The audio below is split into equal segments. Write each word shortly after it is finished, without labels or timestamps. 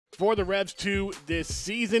for the Revs 2 this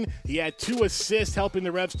season. He had 2 assists helping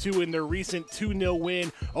the Revs 2 in their recent 2-0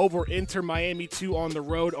 win over Inter Miami 2 on the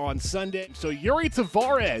road on Sunday. So Yuri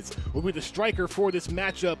Tavares will be the striker for this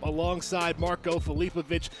matchup alongside Marco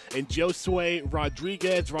Filipovic and Josue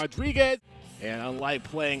Rodriguez. And unlike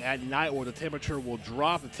playing at night where the temperature will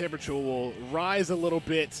drop, the temperature will rise a little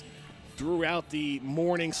bit throughout the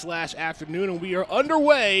morning/afternoon, and we are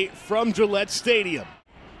underway from Gillette Stadium.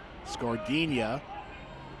 Scardinha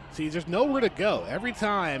sees there's nowhere to go. Every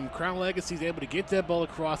time Crown Legacy is able to get that ball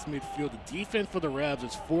across midfield, the defense for the Revs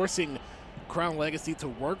is forcing Crown Legacy to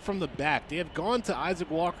work from the back. They have gone to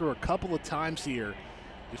Isaac Walker a couple of times here,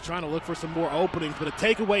 just trying to look for some more openings, but a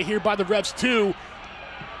takeaway here by the Revs 2.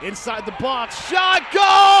 Inside the box, shot,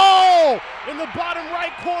 goal! In the bottom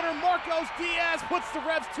right corner, Marcos Diaz puts the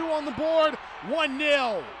Revs 2 on the board,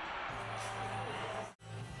 1-0.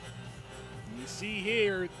 You see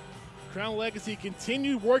here, Crown Legacy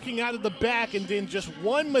continued working out of the back, and then just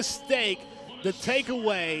one mistake, the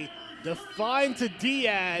takeaway, the find to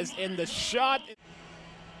Diaz, and the shot.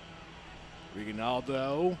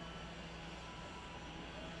 Ronaldo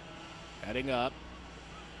heading up.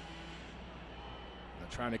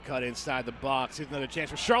 Trying to cut inside the box. Here's another chance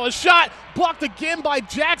for Charlotte. Shot! Blocked again by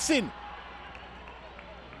Jackson.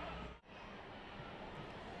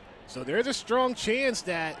 So there's a strong chance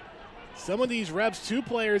that some of these Revs 2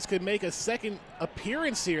 players could make a second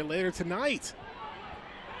appearance here later tonight.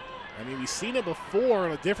 I mean, we've seen it before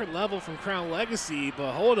on a different level from Crown Legacy,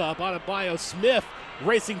 but hold up. Adebayo Smith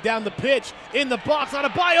racing down the pitch in the box.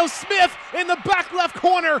 Adebayo Smith in the back left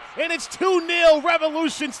corner, and it's 2-0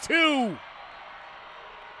 Revolutions 2.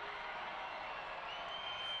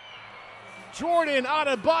 Jordan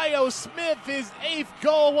Adebayo Smith, his 8th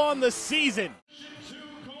goal on the season.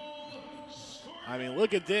 I mean,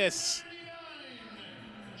 look at this.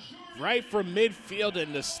 Right from midfield,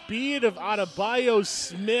 and the speed of Adebayo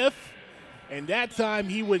Smith. And that time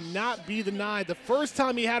he would not be denied. The first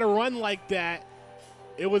time he had a run like that,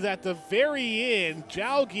 it was at the very end.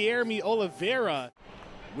 João Guilherme Oliveira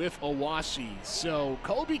with Awashi. So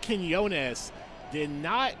Kobe Quinones did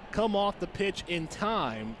not come off the pitch in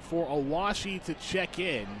time for Awashi to check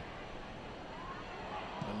in.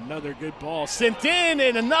 Another good ball sent in,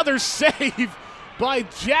 and another save by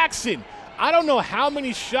Jackson. I don't know how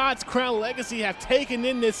many shots Crown Legacy have taken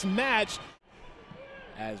in this match.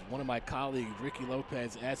 As one of my colleagues, Ricky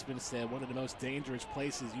Lopez Espin, said, one of the most dangerous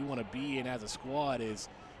places you want to be in as a squad is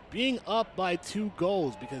being up by 2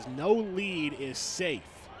 goals, because no lead is safe.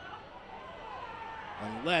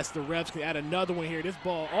 Unless the Revs can add another one here. This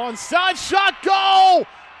ball onside, shot, goal!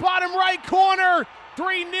 Bottom right corner,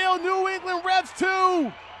 3-0 New England Revs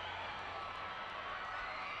 2.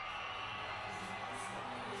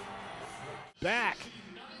 Back.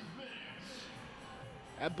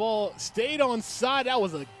 That ball stayed on side. That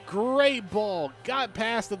was a great ball. Got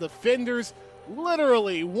past the defenders,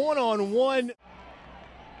 literally one-on-one.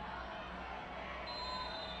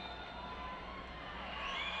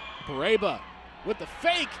 Pareba with the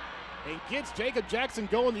fake, and gets Jacob Jackson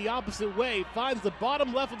going the opposite way. Finds the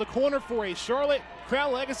bottom left of the corner for a Charlotte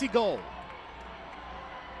Crown Legacy goal.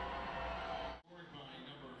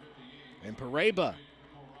 And Pareba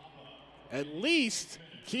at least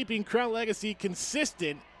keeping Crown Legacy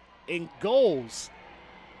consistent in goals.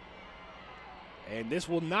 And this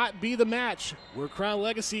will not be the match where Crown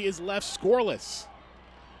Legacy is left scoreless.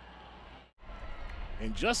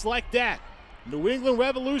 And just like that, New England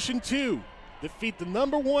Revolution 2 defeat the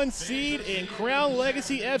 #1 seed in Crown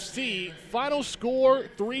Legacy FC. Final score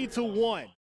 3-1.